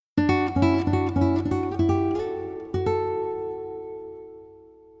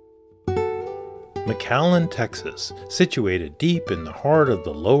McAllen, Texas, situated deep in the heart of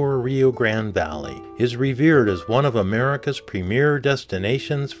the lower Rio Grande Valley, is revered as one of America's premier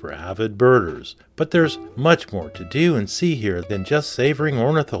destinations for avid birders. But there's much more to do and see here than just savoring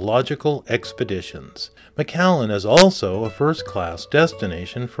ornithological expeditions. McAllen is also a first-class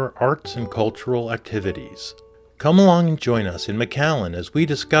destination for arts and cultural activities. Come along and join us in McAllen as we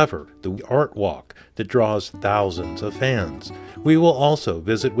discover the art walk that draws thousands of fans. We will also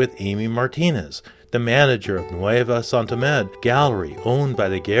visit with Amy Martinez, the manager of Nueva Santa Med Gallery owned by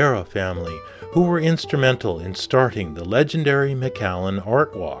the Guerra family, who were instrumental in starting the legendary McAllen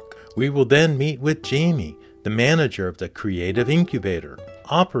Art Walk. We will then meet with Jamie, the manager of the Creative Incubator.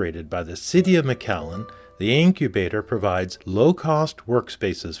 Operated by the City of McAllen, the Incubator provides low-cost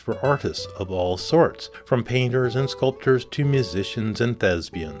workspaces for artists of all sorts, from painters and sculptors to musicians and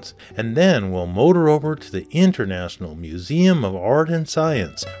thespians. And then we'll motor over to the International Museum of Art and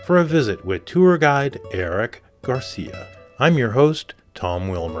Science for a visit with tour guide Eric Garcia. I'm your host, Tom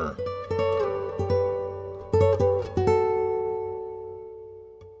Wilmer.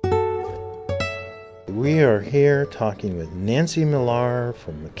 We are here talking with Nancy Millar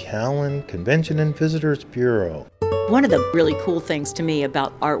from McAllen Convention and Visitors Bureau. One of the really cool things to me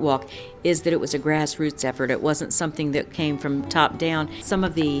about Art Walk is that it was a grassroots effort. It wasn't something that came from top down. Some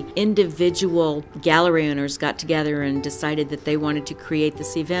of the individual gallery owners got together and decided that they wanted to create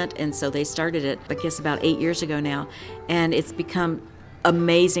this event, and so they started it, I guess, about 8 years ago now, and it's become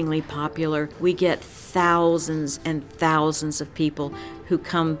amazingly popular. We get thousands and thousands of people who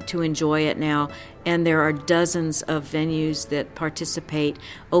come to enjoy it now, and there are dozens of venues that participate,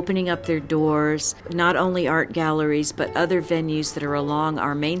 opening up their doors, not only art galleries, but other venues that are along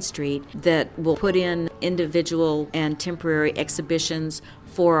our main street that will put in individual and temporary exhibitions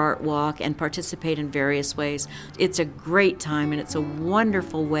for Art Walk and participate in various ways. It's a great time, and it's a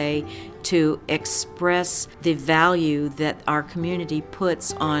wonderful way to express the value that our community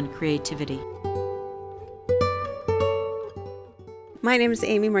puts on creativity. My name is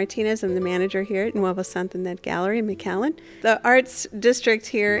Amy Martinez. I'm the manager here at Nueva Santa Net Gallery in McAllen. The arts district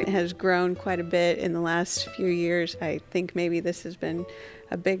here has grown quite a bit in the last few years. I think maybe this has been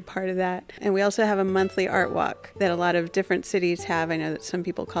a big part of that. And we also have a monthly art walk that a lot of different cities have. I know that some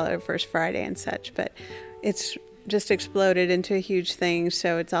people call it a First Friday and such, but it's just exploded into a huge thing.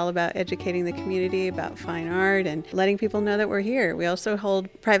 So it's all about educating the community about fine art and letting people know that we're here. We also hold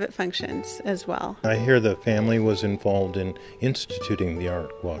private functions as well. I hear the family was involved in instituting the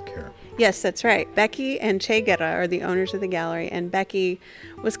art walk here. Yes, that's right. Becky and Che Guerra are the owners of the gallery, and Becky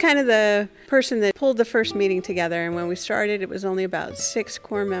was kind of the person that pulled the first meeting together. And when we started, it was only about 6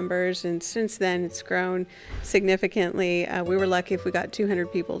 core members, and since then it's grown significantly. We were lucky if we got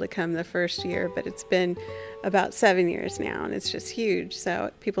 200 people to come the first year, but it's been about 7 years now, and it's just huge.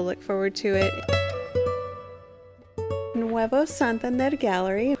 So people look forward to it. Nueva Santa Net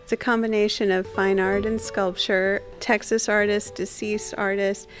Gallery. It's a combination of fine art and sculpture, Texas artists, deceased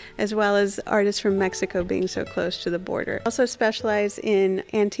artists, as well as artists from Mexico being so close to the border. Also specialize in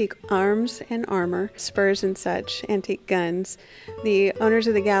antique arms and armor, spurs and such, antique guns. The owners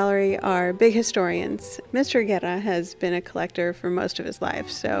of the gallery are big historians. Mr. Guerra has been a collector for most of his life,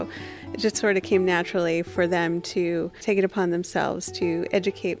 so it just sort of came naturally for them to take it upon themselves to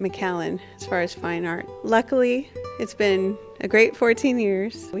educate McAllen as far as fine art. Luckily, it's been a great 14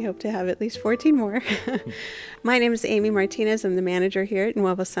 years. We hope to have at least 14 more. My name is Amy Martinez. I'm the manager here at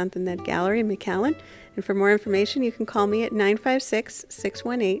Nueva Santa Net Gallery in McAllen. And for more information, you can call me at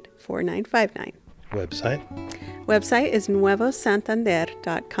 956-618-4959. Website is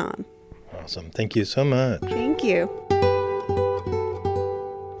nuevosantander.com. Awesome. Thank you so much. Thank you.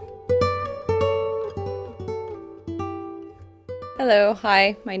 Hello,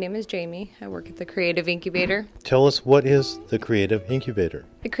 hi, my name is Jamie. I work at the Creative Incubator. Tell us, what is the Creative Incubator?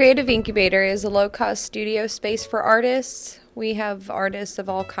 The Creative Incubator is a low-cost studio space for artists. We have artists of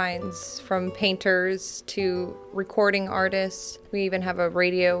all kinds, from painters to recording artists. We even have a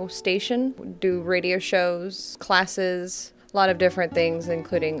radio station. We do radio shows, classes, a lot of different things,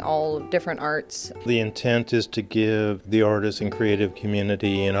 including all different arts. The intent is to give the artists and creative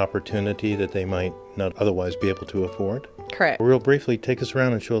community an opportunity that they might not otherwise be able to afford? Correct. Real briefly, take us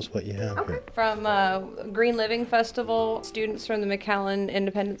around and show us what you have here. From Green Living Festival, students from the McAllen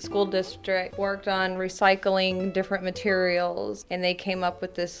Independent School District worked on recycling different materials, and they came up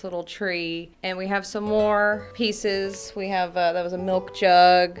with this little tree. And we have some more pieces. We have, that was a milk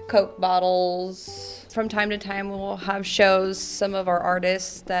jug, Coke bottles. From time to time, we'll have shows. Some of our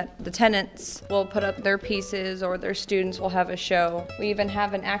artists that the tenants will put up their pieces, or their students will have a show. We even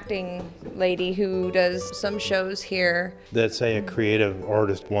have an acting lady who does some shows here. Let's say a creative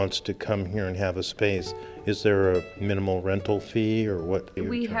artist wants to come here and have a space. Is there a minimal rental fee or what?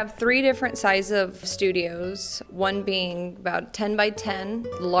 We have 3 different sizes of studios, one being about 10 by 10,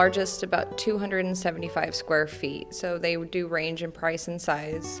 the largest about 275 square feet. So they do range in price and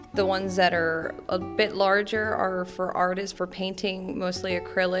size. The ones that are a bit larger are for artists for painting, mostly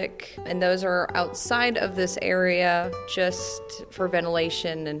acrylic, and those are outside of this area just for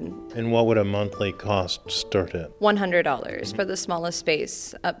ventilation. And what would a monthly cost start at? $100 for the smallest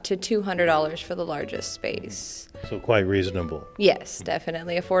space, up to $200 for the largest space. So quite reasonable. Yes,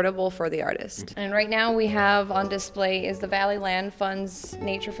 definitely affordable for the artist. And right now we have on display is the Valley Land Fund's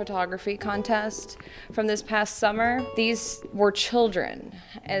Nature Photography Contest from this past summer. These were children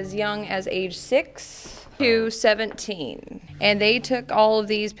as young as age 6 to 17. And they took all of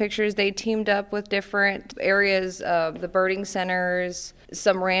these pictures. They teamed up with different areas of the birding centers,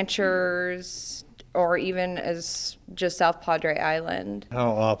 some ranchers, or even as just South Padre Island.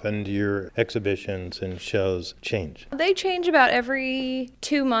 How often do your exhibitions and shows change? They change about every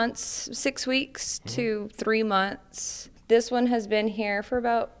 2 months, 6 weeks to 3 months. This one has been here for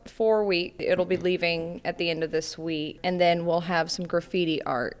about 4 weeks. It'll be leaving at the end of this week. And then we'll have some graffiti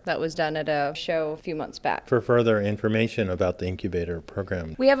art that was done at a show a few months back. For further information about the Incubator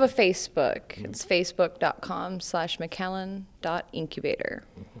program, we have a Facebook. It's facebook.com/McAllen.incubator.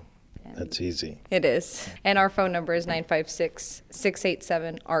 That's easy. It is. And our phone number is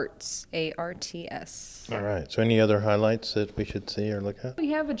 956-687-ARTS, ARTS. All right. So any other highlights that we should see or look at? We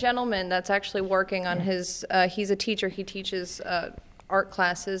have a gentleman that's actually working on his, he's a teacher, he teaches art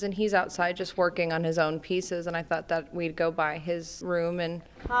classes, and he's outside just working on his own pieces, and I thought that we'd go by his room and...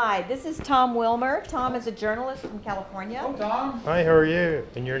 Hi, this is Tom Wilmer. Tom is a journalist from California. Hello, Tom. Hi, how are you?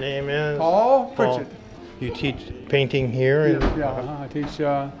 And your name is? Paul Pritchett. You teach painting here? Yeah, I teach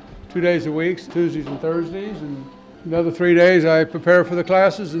 2 days a week, Tuesdays and Thursdays, and the other 3 days I prepare for the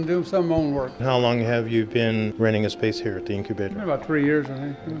classes and do some own work. How long have you been renting a space here at the It's Incubator? been about 3 years, I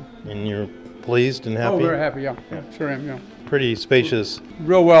think. And you're pleased and happy? Oh, very happy, yeah. Sure am, yeah. Pretty spacious.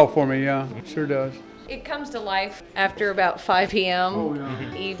 Real well for me, yeah. Sure does. It comes to life after about 5 p.m. Oh,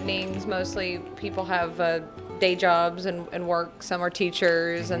 yeah. Evenings, mostly people have day jobs and work. Some are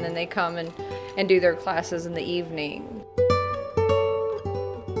teachers, and then they come and do their classes in the evening.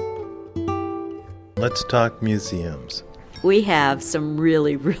 Let's talk museums. We have some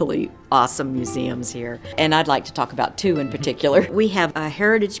really, really awesome museums here, and I'd like to talk about 2 in particular. We have a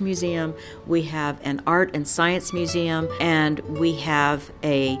heritage museum, we have an art and science museum, and we have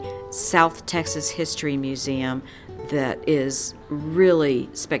a South Texas history museum that is really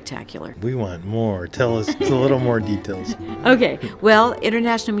spectacular. We want more. Tell us a little more details. Okay, well,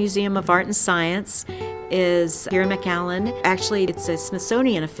 International Museum of Art and Science is here in McAllen. Actually, it's a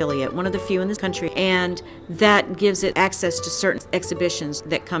Smithsonian affiliate, one of the few in this country, and that gives it access to certain exhibitions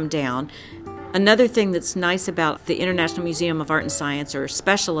that come down. Another thing that's nice about the International Museum of Art and Science, or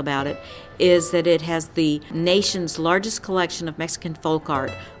special about it, is that it has the nation's largest collection of Mexican folk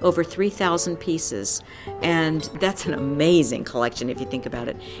art, over 3,000 pieces, and that's an amazing collection if you think about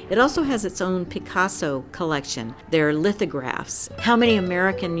it. It also has its own Picasso collection. There are lithographs. How many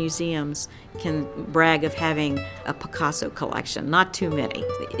American museums can brag of having a Picasso collection? Not too many.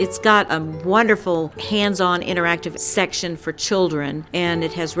 It's got a wonderful hands-on interactive section for children, and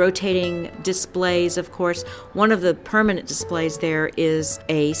it has rotating displays, of course. One of the permanent displays there is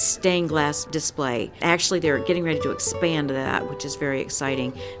a stained glass display. Actually, they're getting ready to expand that, which is very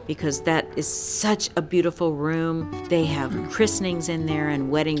exciting because that is such a beautiful room. They have christenings in there and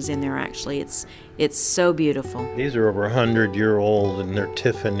weddings in there, actually. It's so beautiful. These are over 100-year-old, and they're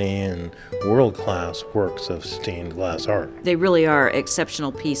Tiffany and world-class works of stained glass art. They really are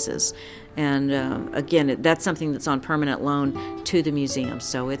exceptional pieces. And again, that's something that's on permanent loan to the museum,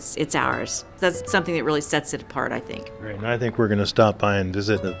 so it's ours. That's something that really sets it apart, I think. Great, and I think we're going to stop by and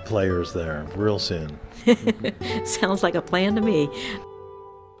visit the players there real soon. Sounds like a plan to me.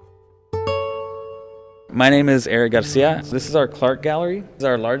 My name is Eric Garcia. This is our Clark Gallery. This is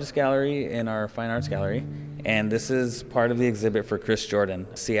our largest gallery in our Fine Arts Gallery. And this is part of the exhibit for Chris Jordan,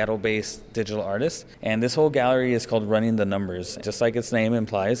 Seattle-based digital artist. And this whole gallery is called Running the Numbers. Just like its name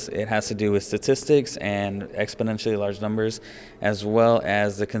implies, it has to do with statistics and exponentially large numbers, as well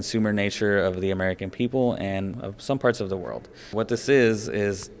as the consumer nature of the American people and of some parts of the world. What this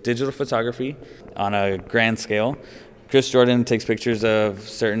is digital photography on a grand scale, Chris Jordan takes pictures of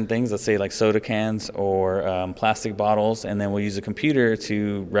certain things, let's say like soda cans or plastic bottles, and then we'll use a computer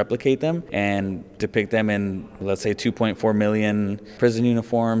to replicate them and depict them in, let's say, 2.4 million prison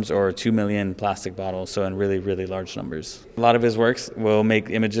uniforms or 2 million plastic bottles, so in really, really large numbers. A lot of his works will make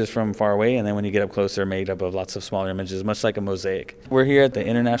images from far away, and then when you get up closer, made up of lots of smaller images, much like a mosaic. We're here at the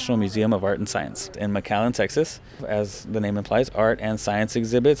International Museum of Art and Science in McAllen, Texas. As the name implies, art and science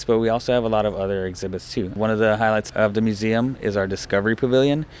exhibits, but we also have a lot of other exhibits too. One of the highlights of the museum is our Discovery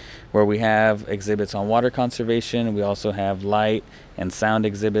Pavilion, where we have exhibits on water conservation. We also have light and sound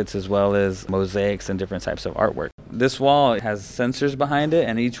exhibits, as well as mosaics and different types of artwork. This wall has sensors behind it,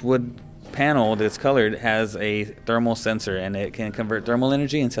 and each wood panel that's colored has a thermal sensor, and it can convert thermal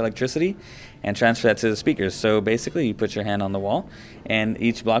energy into electricity and transfer that to the speakers. So basically you put your hand on the wall and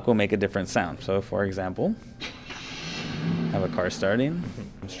each block will make a different sound. So for example, have a car starting,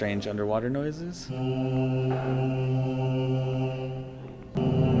 strange underwater noises,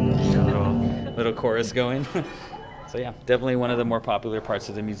 little chorus going. So yeah, definitely one of the more popular parts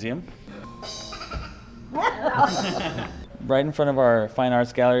of the museum. Right in front of our fine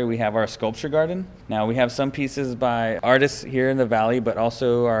arts gallery, we have our sculpture garden. Now, we have some pieces by artists here in the valley, but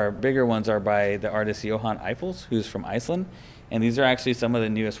also our bigger ones are by the artist Johan Eiffels, who's from Iceland. And these are actually some of the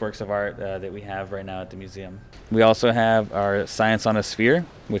newest works of art that we have right now at the museum. We also have our Science on a Sphere,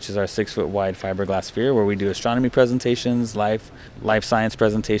 which is our 6-foot wide fiberglass sphere, where we do astronomy presentations, life science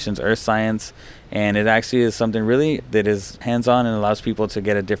presentations, earth science. And it actually is something really that is hands-on and allows people to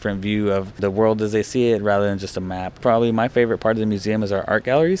get a different view of the world as they see it rather than just a map. Probably my favorite part of the museum is our art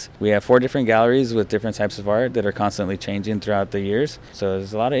galleries. We have 4 different galleries with different types of art that are constantly changing throughout the years. So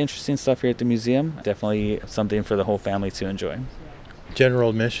there's a lot of interesting stuff here at the museum. Definitely something for the whole family to enjoy. General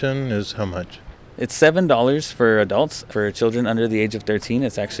admission is how much? It's $7 for adults. For children under the age of 13,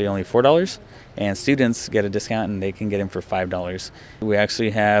 it's actually only $4. And students get a discount and they can get in for $5. We actually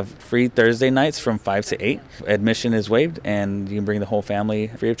have free Thursday nights from 5 to 8. Admission is waived and you can bring the whole family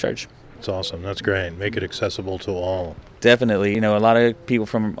free of charge. That's awesome. That's great. Make it accessible to all. Definitely. A lot of people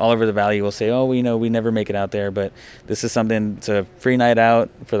from all over the valley will say, oh, we never make it out there, but this is something, it's a free night out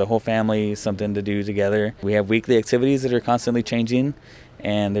for the whole family, something to do together. We have weekly activities that are constantly changing,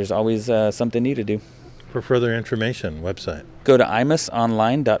 and there's always something new to do. For further information, website. Go to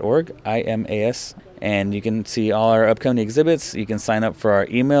imasonline.org, IMAS, and you can see all our upcoming exhibits. You can sign up for our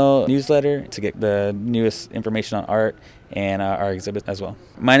email newsletter to get the newest information on art and our exhibit as well.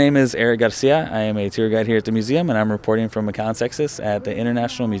 My name is Eric Garcia. I am a tour guide here at the museum, and I'm reporting from McAllen, Texas at the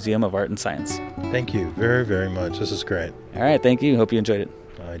International Museum of Art and Science. Thank you very, very much. This is great. All right, thank you. Hope you enjoyed it.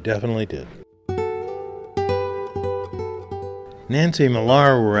 I definitely did. Nancy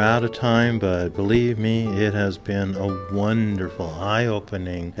Millar, we're out of time, but believe me, it has been a wonderful,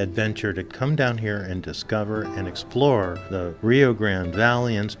 eye-opening adventure to come down here and discover and explore the Rio Grande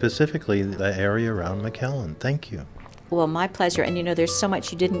Valley and specifically the area around McAllen. Thank you. Well, my pleasure. And there's so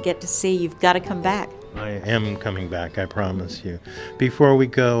much you didn't get to see. You've got to come back. I am coming back, I promise you. Before we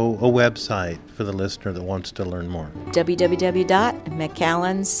go, a website for the listener that wants to learn more.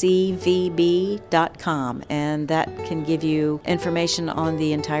 www.mcallencvb.com, and that can give you information on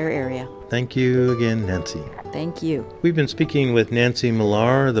the entire area. Thank you again, Nancy. Thank you. We've been speaking with Nancy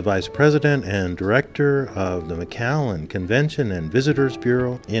Millar, the Vice President and Director of the McAllen Convention and Visitors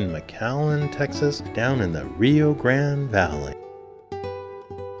Bureau in McAllen, Texas, down in the Rio Grande Valley.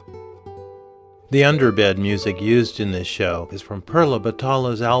 The underbed music used in this show is from Perla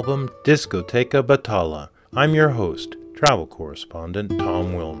Batala's album Discoteca Batala. I'm your host, travel correspondent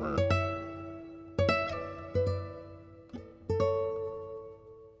Tom Wilmer.